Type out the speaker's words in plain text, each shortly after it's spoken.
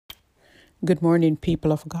Good morning,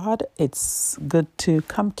 people of God. It's good to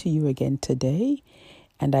come to you again today.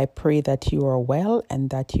 And I pray that you are well and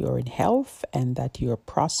that you are in health and that you are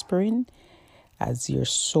prospering as your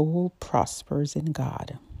soul prospers in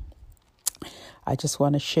God. I just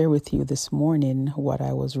want to share with you this morning what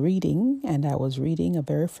I was reading. And I was reading a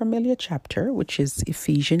very familiar chapter, which is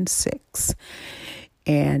Ephesians 6.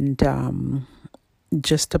 And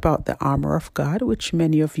just about the armor of God, which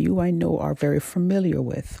many of you I know are very familiar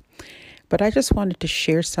with. But I just wanted to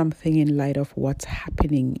share something in light of what's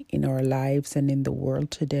happening in our lives and in the world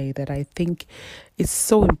today that I think is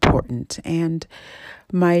so important. And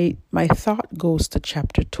my thought goes to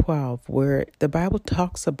chapter 12, where the Bible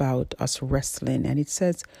talks about us wrestling. And it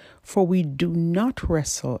says, "For we do not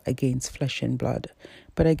wrestle against flesh and blood,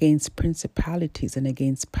 but against principalities and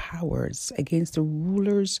against powers, against the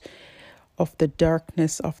rulers of the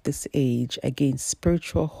darkness of this age, against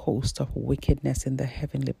spiritual hosts of wickedness in the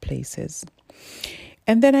heavenly places."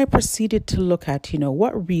 And then I proceeded to look at,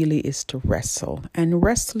 what really is to wrestle. And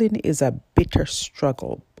wrestling is a bitter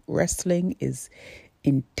struggle. Wrestling is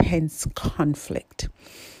intense conflict.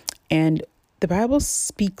 And the Bible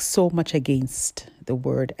speaks so much against the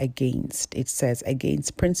word against. It says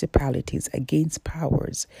against principalities, against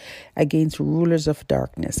powers, against rulers of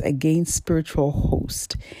darkness, against spiritual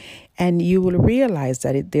hosts. And you will realize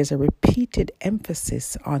that there's a repeated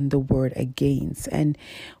emphasis on the word against. And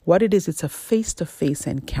what it is, it's a face-to-face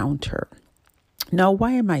encounter. Now,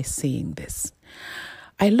 why am I saying this?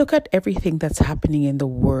 I look at everything that's happening in the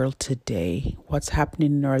world today, what's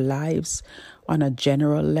happening in our lives on a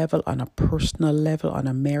general level, on a personal level, on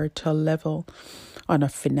a marital level, on a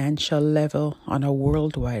financial level, on a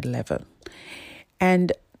worldwide level.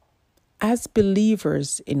 And as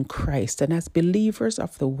believers in Christ and as believers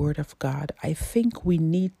of the Word of God, I think we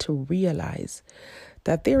need to realize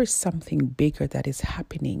that there is something bigger that is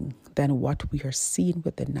happening than what we are seeing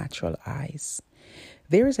with the natural eyes.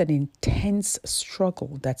 There is an intense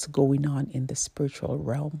struggle that's going on in the spiritual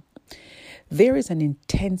realm. There is an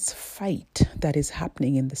intense fight that is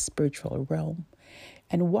happening in the spiritual realm.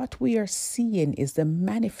 And what we are seeing is the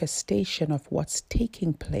manifestation of what's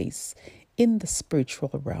taking place in the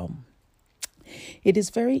spiritual realm. It is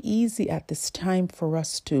very easy at this time for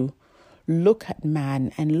us to look at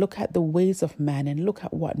man and look at the ways of man and look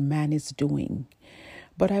at what man is doing.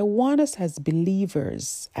 But I want us as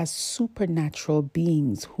believers, as supernatural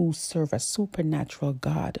beings who serve a supernatural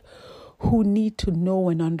God, who need to know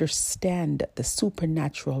and understand the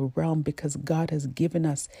supernatural realm, because God has given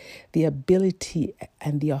us the ability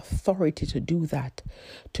and the authority to do that,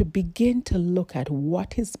 to begin to look at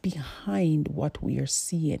what is behind what we are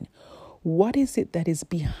seeing. What is it that is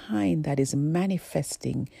behind, that is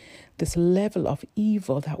manifesting this level of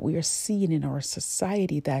evil that we are seeing in our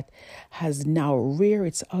society that has now reared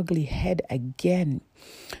its ugly head again?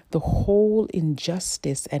 The whole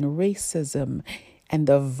injustice and racism and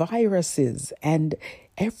the viruses and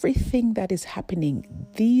everything that is happening,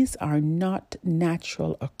 these are not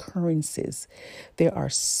natural occurrences. There are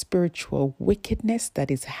spiritual wickedness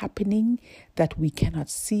that is happening that we cannot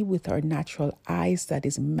see with our natural eyes, that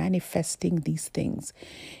is manifesting these things.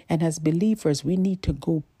 And as believers, we need to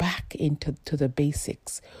go back into the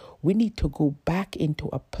basics. We need to go back into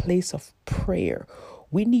a place of prayer.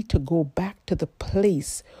 We need to go back to the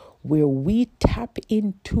place where we tap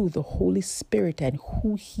into the Holy Spirit and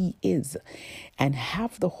who He is, and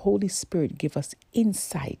have the Holy Spirit give us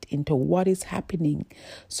insight into what is happening,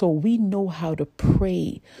 so we know how to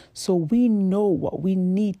pray, so we know what we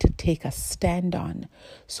need to take a stand on,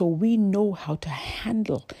 so we know how to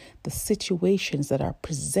handle the situations that are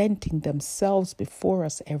presenting themselves before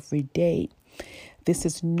us every day. This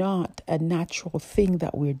is not a natural thing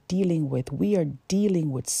that we're dealing with. We are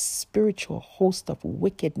dealing with spiritual host of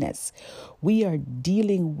wickedness. We are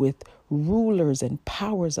dealing with rulers and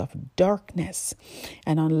powers of darkness.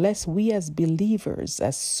 And unless we as believers,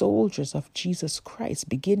 as soldiers of Jesus Christ,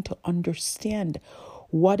 begin to understand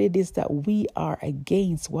what it is that we are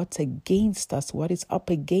against, what's against us, what is up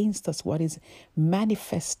against us, what is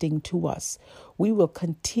manifesting to us, we will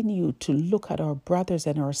continue to look at our brothers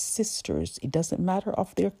and our sisters, it doesn't matter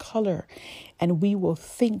of their color, and we will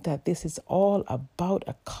think that this is all about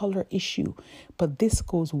a color issue. But this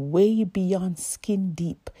goes way beyond skin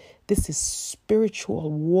deep. This is spiritual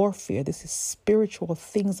warfare. This is spiritual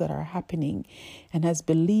things that are happening. And as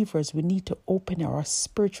believers, we need to open our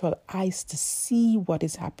spiritual eyes to see what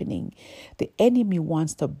is happening. The enemy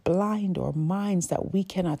wants to blind our minds that we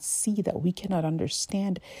cannot see, that we cannot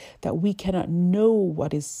understand, that we cannot know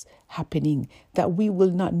what is happening, that we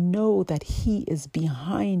will not know that he is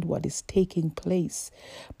behind what is taking place.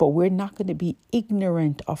 But we're not going to be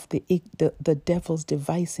ignorant of the devil's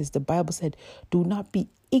devices. The Bible said, do not be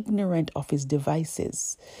ignorant of his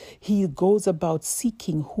devices. He goes about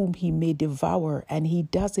seeking whom he may devour, and he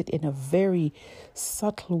does it in a very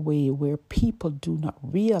subtle way where people do not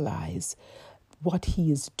realize what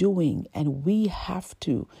he is doing. And we have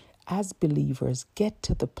to, as believers, get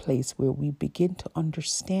to the place where we begin to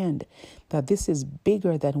understand that this is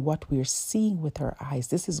bigger than what we're seeing with our eyes.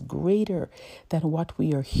 This is greater than what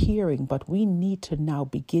we are hearing, but we need to now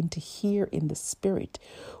begin to hear in the Spirit.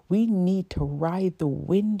 We need to ride the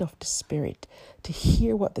wind of the Spirit to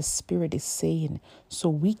hear what the Spirit is saying so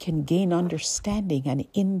we can gain understanding. And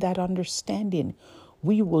in that understanding,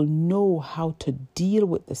 we will know how to deal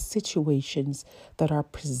with the situations that are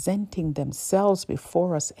presenting themselves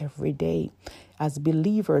before us every day. As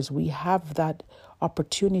believers, we have that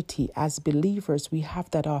opportunity. As believers, we have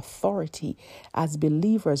that authority. As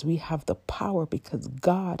believers, we have the power because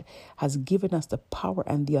God has given us the power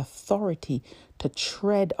and the authority to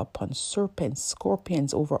tread upon serpents,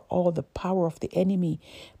 scorpions, over all the power of the enemy.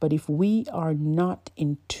 But if we are not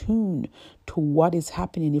in tune to what is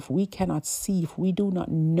happening, if we cannot see, if we do not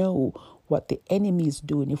know what the enemy is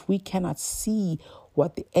doing, if we cannot see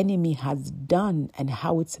what the enemy has done and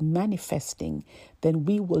how it's manifesting, then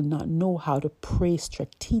we will not know how to pray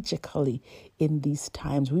strategically in these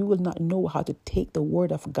times. We will not know how to take the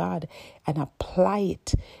word of God and apply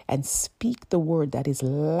it and speak the word that is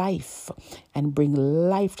life and bring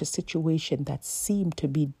life to situations that seem to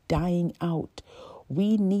be dying out.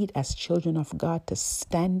 We need, as children of God, to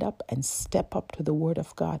stand up and step up to the word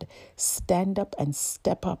of God. Stand up and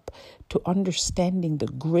step up to understanding the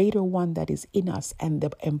greater one that is in us and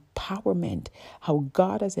the empowerment, how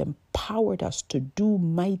God has empowered us to do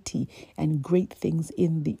mighty and great things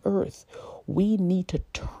in the earth. We need to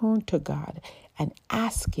turn to God and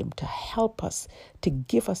ask him to help us, to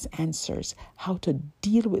give us answers, how to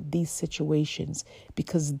deal with these situations,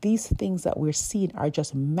 because these things that we're seeing are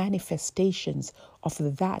just manifestations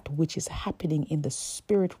of that which is happening in the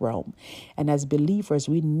spirit realm. And as believers,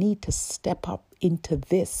 we need to step up into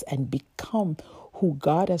this and become who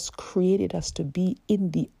God has created us to be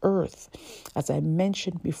in the earth. As I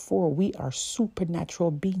mentioned before, we are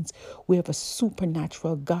supernatural beings. We have a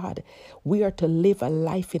supernatural God. We are to live a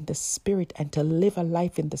life in the Spirit, and to live a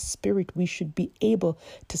life in the Spirit, we should be able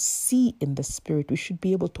to see in the Spirit. We should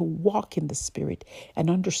be able to walk in the Spirit and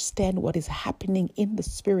understand what is happening in the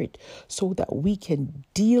Spirit so that we can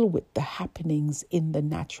deal with the happenings in the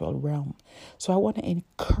natural realm. So I want to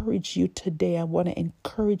encourage you today. I want to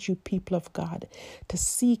encourage you, people of God, to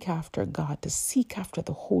seek after God, to seek after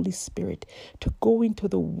the Holy Spirit, to go into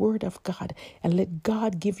the Word of God and let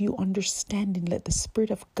God give you understanding. Let the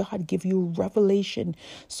Spirit of God give you revelation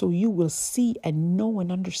so you will see and know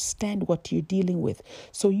and understand what you're dealing with,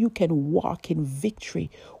 so you can walk in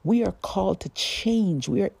victory. We are called to change.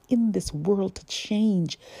 We are in this world to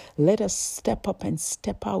change. Let us step up and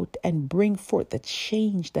step out and bring forth the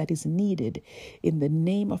change that is needed. In the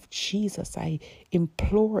name of Jesus, I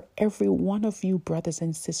implore every one of you, brothers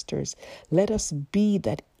and sisters, let us be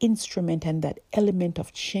that instrument and that element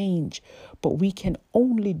of change. But we can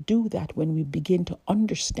only do that when we begin to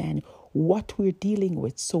understand what we're dealing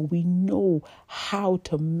with, so we know how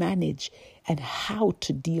to manage and how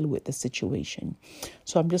to deal with the situation.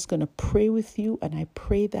 So I'm just going to pray with you, and I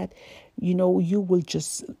pray that, you will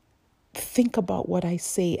just think about what I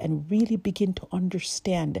say and really begin to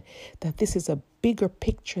understand that this is a bigger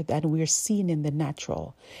picture than we're seeing in the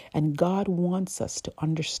natural. And God wants us to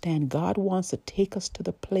understand. God wants to take us to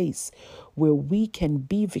the place where we can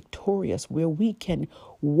be victorious, where we can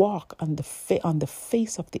walk on the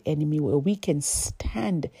face of the enemy, where we can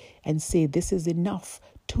stand and say, this is enough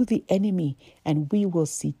to the enemy, and we will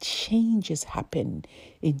see changes happen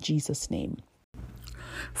in Jesus' name.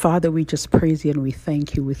 Father, we just praise you and we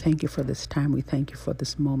thank you. We thank you for this time. We thank you for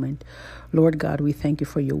this moment. Lord God, we thank you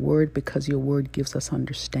for your word, because your word gives us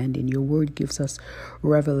understanding. Your word gives us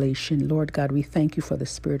revelation. Lord God, we thank you for the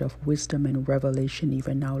spirit of wisdom and revelation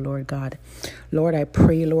even now, Lord God. Lord, I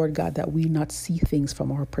pray, Lord God, that we not see things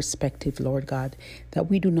from our perspective, Lord God, that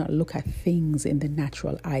we do not look at things in the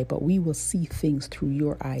natural eye, but we will see things through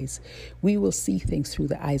your eyes. We will see things through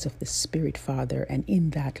the eyes of the Spirit, Father. And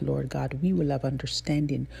in that, Lord God, we will have understanding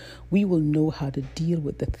understanding. We will know how to deal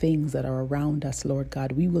with the things that are around us, Lord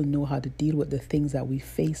God. We will know how to deal with the things that we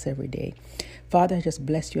face every day. Father, I just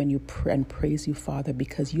bless you and praise you, Father,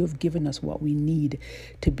 because you have given us what we need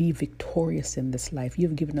to be victorious in this life. You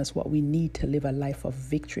have given us what we need to live a life of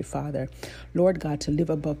victory, Father. Lord God, to live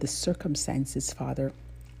above the circumstances, Father,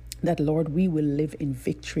 that, Lord, we will live in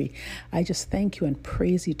victory. I just thank you and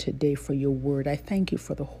praise you today for your word. I thank you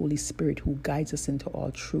for the Holy Spirit who guides us into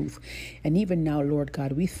all truth. And even now, Lord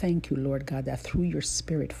God, we thank you, Lord God, that through your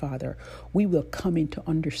Spirit, Father, we will come into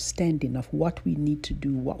understanding of what we need to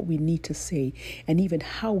do, what we need to say, and even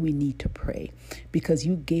how we need to pray. Because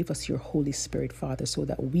you gave us your Holy Spirit, Father, so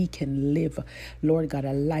that we can live, Lord God,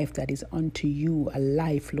 a life that is unto you, a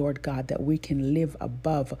life, Lord God, that we can live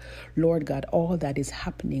above, Lord God, all that is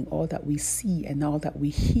happening, all that we see and all that we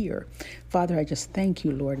hear. Father, I just thank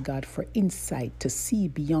you, Lord God, for insight to see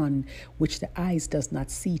beyond which the eyes does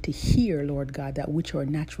not see, to hear, Lord God, that which our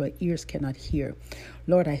natural ears cannot hear.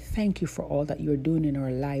 Lord, I thank you for all that you're doing in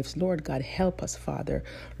our lives. Lord God, help us, Father.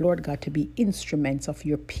 Lord God, to be instruments of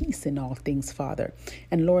your peace in all things, Father.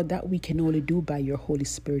 And Lord, that we can only do by your Holy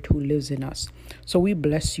Spirit who lives in us. So we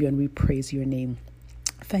bless you and we praise your name.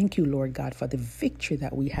 Thank you, Lord God, for the victory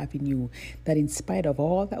that we have in you, that in spite of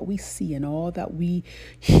all that we see and all that we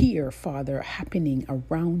hear, Father, happening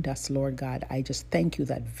around us, Lord God, I just thank you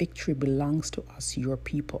that victory belongs to us, your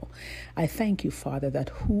people. I thank you, Father, that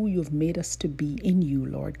who you've made us to be in you,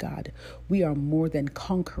 Lord God, we are more than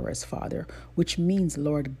conquerors, Father, which means,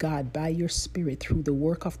 Lord God, by your Spirit, through the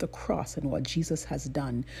work of the cross and what Jesus has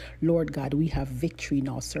done, Lord God, we have victory in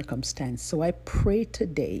all circumstance. So I pray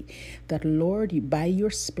today that, Lord, by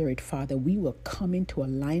your Spirit, Father, we will come into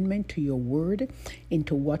alignment to your word,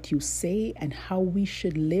 into what you say and how we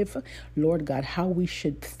should live, Lord God, how we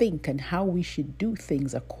should think and how we should do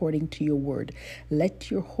things according to your word.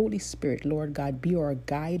 Let your Holy Spirit, Lord God, be our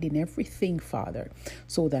guide in everything, Father,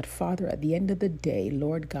 so that, Father, at the end of the day,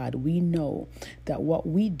 Lord God, we know that what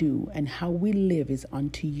we do and how we live is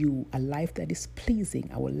unto you, a life that is pleasing,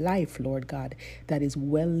 our life, Lord God, that is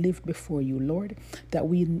well lived before you, Lord, that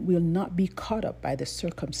we will not be caught up by the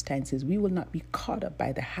circumstances. We will not be caught up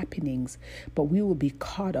by the happenings, but we will be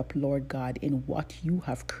caught up, Lord God, in what you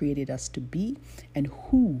have created us to be and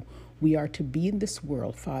who we are to be in this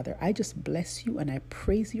world, Father. I just bless you and I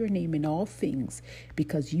praise your name in all things,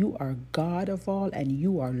 because you are God of all and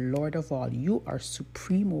you are Lord of all. You are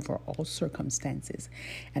supreme over all circumstances.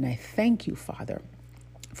 And I thank you, Father,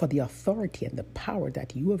 for the authority and the power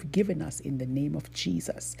that you have given us in the name of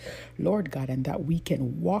Jesus, Lord God, and that we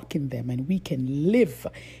can walk in them and we can live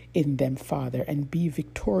in them, Father, and be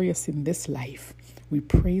victorious in this life. We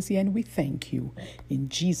praise you and we thank you. In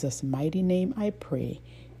Jesus' mighty name I pray.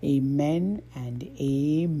 Amen and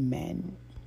amen.